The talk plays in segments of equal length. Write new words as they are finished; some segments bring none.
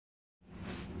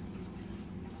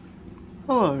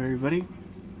Hello everybody.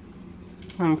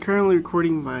 I'm currently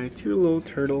recording my two little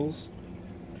turtles.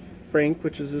 Frank,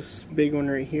 which is this big one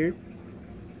right here.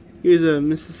 He's a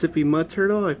Mississippi mud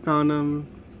turtle. I found him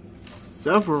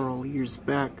several years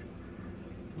back.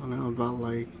 I don't know, about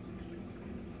like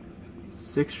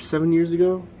 6 or 7 years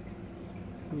ago.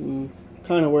 Kind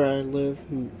of where I live.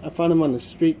 And I found him on the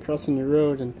street crossing the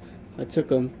road and I took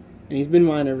him. And he's been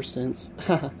mine ever since.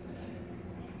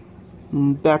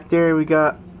 Back there we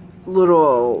got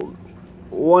little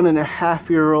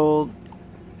 1.5-year-old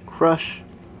Crush.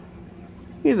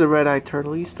 He's a red-eyed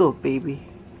turtle. He's still a baby.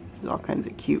 He's all kinds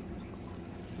of cute.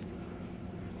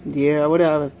 Yeah, I would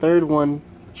have a third one.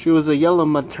 She was a yellow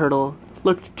mud turtle.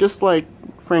 Looked just like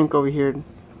Frank over here.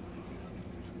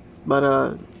 But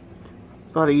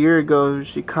about a year ago,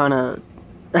 she kind of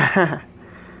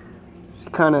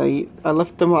I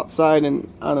left them outside and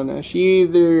I don't know, she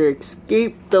either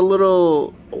escaped the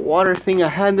little water thing I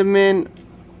had them in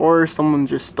or someone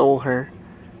just stole her.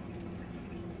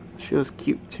 She was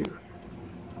cute too.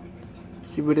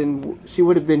 She would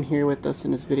have been here with us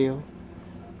in this video.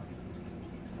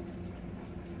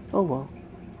 Oh well.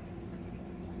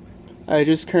 I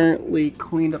just currently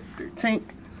cleaned up their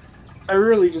tank. I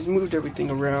really just moved everything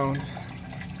around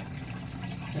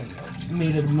and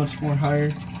made it much more higher.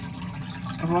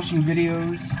 I was watching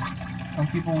videos on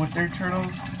people with their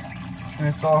turtles, and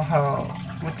I saw how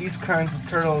with these kinds of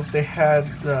turtles they had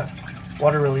the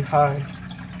water really high.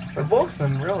 For both of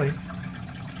them, really.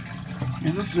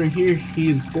 And this right here, he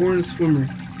is born a swimmer.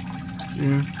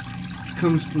 Yeah, he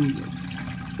comes from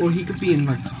well, he could be in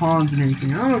like ponds and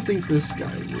everything. I don't think this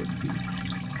guy would be.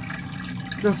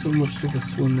 He's not so much of a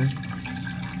swimmer.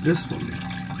 This one is.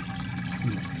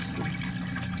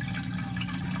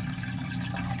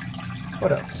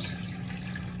 What else?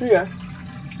 Yeah,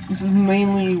 this is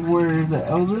mainly where the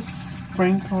eldest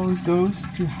Frank always goes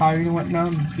to hide and whatnot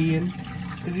and be in.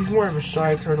 Because he's more of a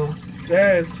shy turtle.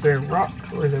 That's their rock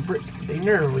or their brick. They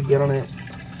never really get on it.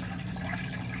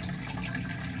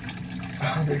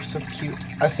 Oh, they're so cute.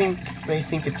 I think they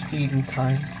think it's feeding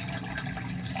time.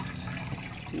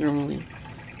 Normally,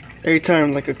 every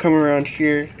time like I come around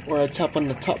here or I tap on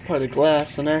the top part of the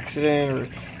glass on accident or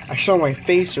I show my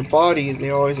face or body, they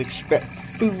always expect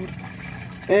food,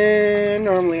 and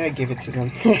normally I give it to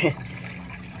them.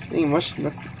 Ain't much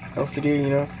nothing else to do, you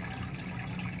know.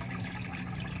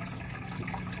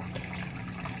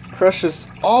 Crush is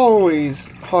always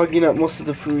hogging up most of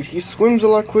the food. He swims a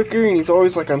lot quicker, and he's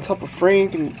always like on top of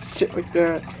Frank and shit like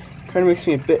that. Kind of makes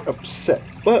me a bit upset,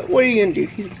 but what are you gonna do?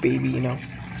 He's a baby, you know.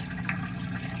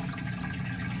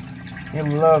 They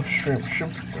love shrimp.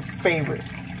 Shrimp is their favorite.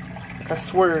 I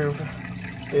swear,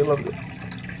 they love it.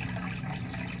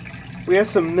 We have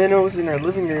some minnows in our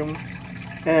living room,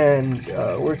 and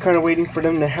we're kind of waiting for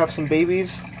them to have some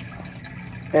babies.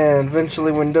 And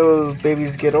eventually, when those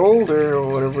babies get older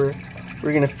or whatever,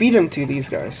 we're gonna feed them to these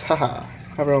guys. Haha,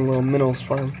 have our own little minnows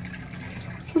farm.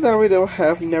 So that way they'll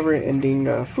have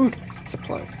never-ending food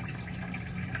supply.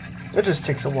 It just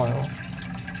takes a while.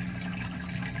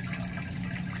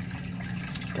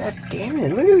 God damn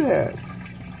it! Look at that.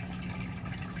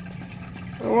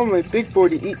 I want my big boy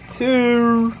to eat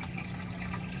too.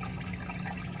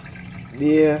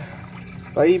 Yeah,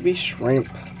 baby shrimp.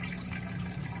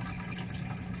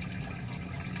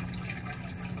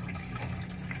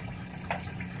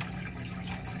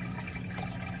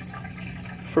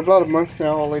 For about a month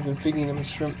now, all I've been feeding him is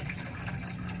shrimp.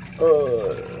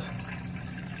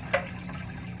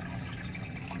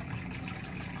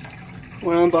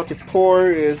 What I'm about to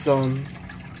pour is some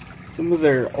of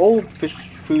their old fish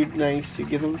food I used to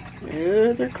give them.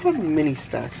 Yeah, they're called mini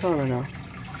stacks. I don't know.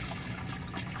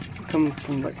 They come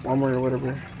from like Walmart or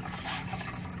whatever.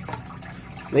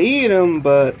 They eat them,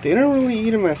 but they don't really eat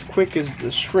them as quick as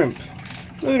the shrimp.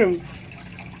 Look at him,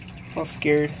 all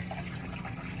scared.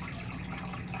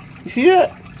 You see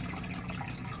that?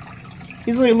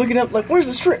 He's like looking up like, where's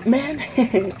the shrimp, man?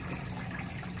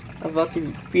 I'm about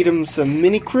to feed him some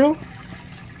mini krill.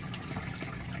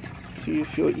 See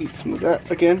if he'll eat some of that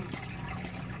again.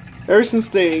 Ever since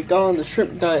they got on the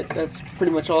shrimp diet, that's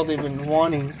pretty much all they've been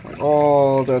wanting, like,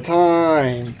 all the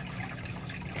time.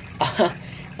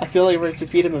 I feel like we're to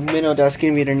feed them a minnow, that's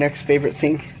gonna be their next favorite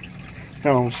thing. You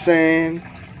know what I'm saying?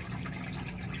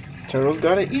 Turtles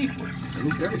gotta eat.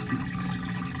 Turtles gotta eat.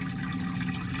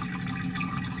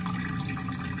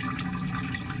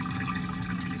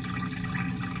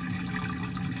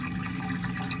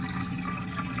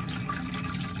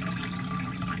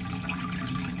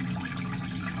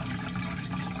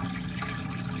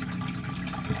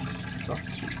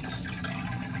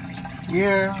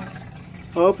 Yeah,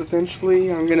 I hope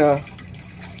eventually I'm gonna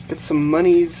get some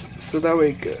monies so that way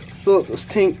we could fill up this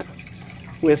tank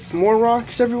with more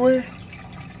rocks everywhere.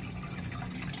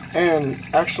 And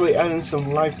actually adding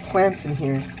some live plants in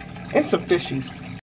here and some fishies.